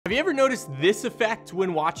Have you ever noticed this effect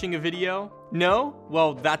when watching a video? No?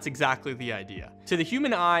 Well, that's exactly the idea. To the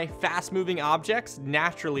human eye, fast-moving objects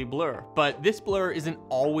naturally blur, but this blur isn't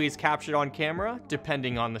always captured on camera,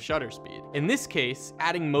 depending on the shutter speed. In this case,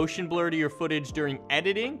 adding motion blur to your footage during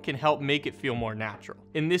editing can help make it feel more natural.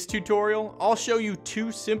 In this tutorial, I'll show you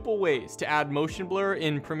 2 simple ways to add motion blur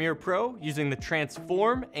in Premiere Pro using the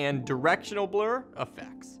Transform and Directional Blur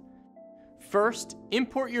effects. First,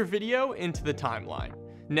 import your video into the timeline.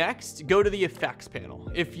 Next, go to the Effects panel.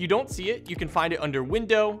 If you don't see it, you can find it under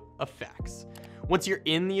Window, Effects. Once you're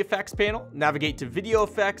in the Effects panel, navigate to Video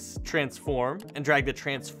Effects, Transform, and drag the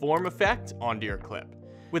Transform effect onto your clip.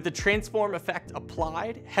 With the Transform effect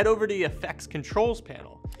applied, head over to the Effects Controls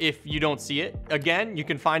panel. If you don't see it, again, you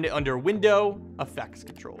can find it under Window, Effects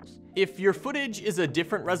Controls. If your footage is a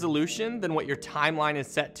different resolution than what your timeline is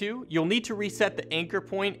set to, you'll need to reset the anchor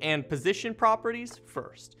point and position properties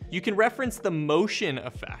first. You can reference the motion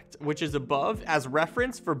effect, which is above, as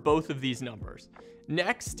reference for both of these numbers.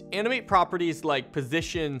 Next, animate properties like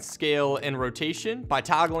position, scale, and rotation by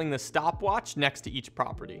toggling the stopwatch next to each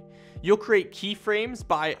property. You'll create keyframes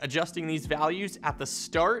by adjusting these values at the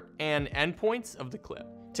start and end points of the clip.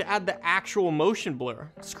 To add the actual motion blur,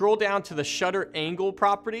 scroll down to the shutter angle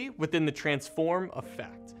property within the Transform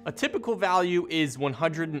effect. A typical value is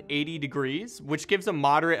 180 degrees, which gives a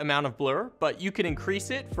moderate amount of blur, but you can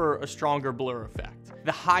increase it for a stronger blur effect.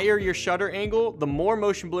 The higher your shutter angle, the more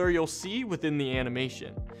motion blur you'll see within the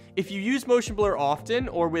animation. If you use motion blur often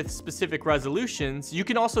or with specific resolutions, you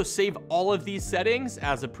can also save all of these settings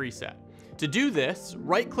as a preset. To do this,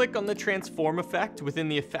 right-click on the Transform effect within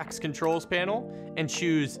the Effects Controls panel and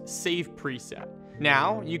choose Save Preset.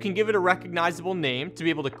 Now, you can give it a recognizable name to be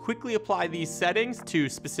able to quickly apply these settings to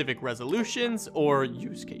specific resolutions or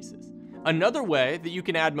use cases. Another way that you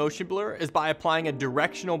can add motion blur is by applying a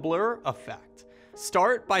directional blur effect.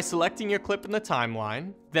 Start by selecting your clip in the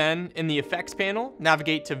timeline, then in the Effects panel,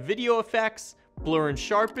 navigate to Video Effects, Blur and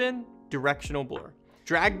Sharpen, Directional Blur.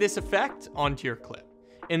 Drag this effect onto your clip.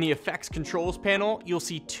 In the Effects Controls panel, you'll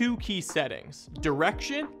see 2 key settings,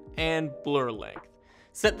 direction and blur length.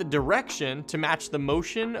 Set the direction to match the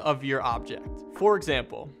motion of your object. For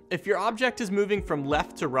example, if your object is moving from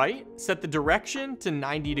left to right, set the direction to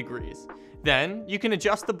 90 degrees. Then you can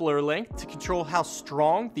adjust the blur length to control how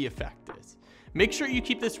strong the effect is. Make sure you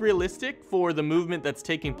keep this realistic for the movement that's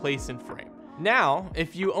taking place in frame. Now,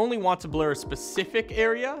 if you only want to blur a specific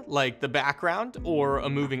area, like the background or a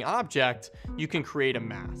moving object, you can create a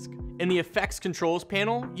mask. In the Effects Controls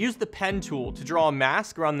panel, use the pen tool to draw a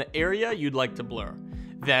mask around the area you'd like to blur.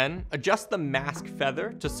 Then, adjust the mask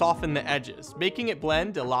feather to soften the edges, making it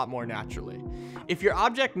blend a lot more naturally. If your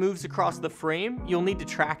object moves across the frame, you'll need to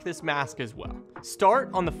track this mask as well.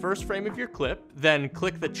 Start on the first frame of your clip, then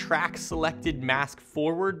click the Track Selected Mask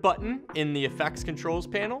Forward button in the Effects Controls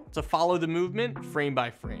panel to follow the movement frame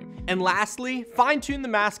by frame. And lastly, fine-tune the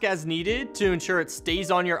mask as needed to ensure it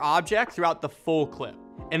stays on your object throughout the full clip.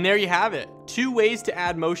 And there you have it, 2 ways to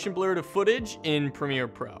add motion blur to footage in Premiere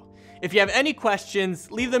Pro. If you have any questions,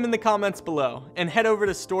 leave them in the comments below, and head over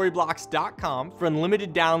to Storyblocks.com for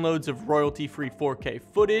unlimited downloads of royalty-free 4K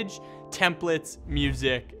footage, templates,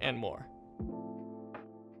 music, and more.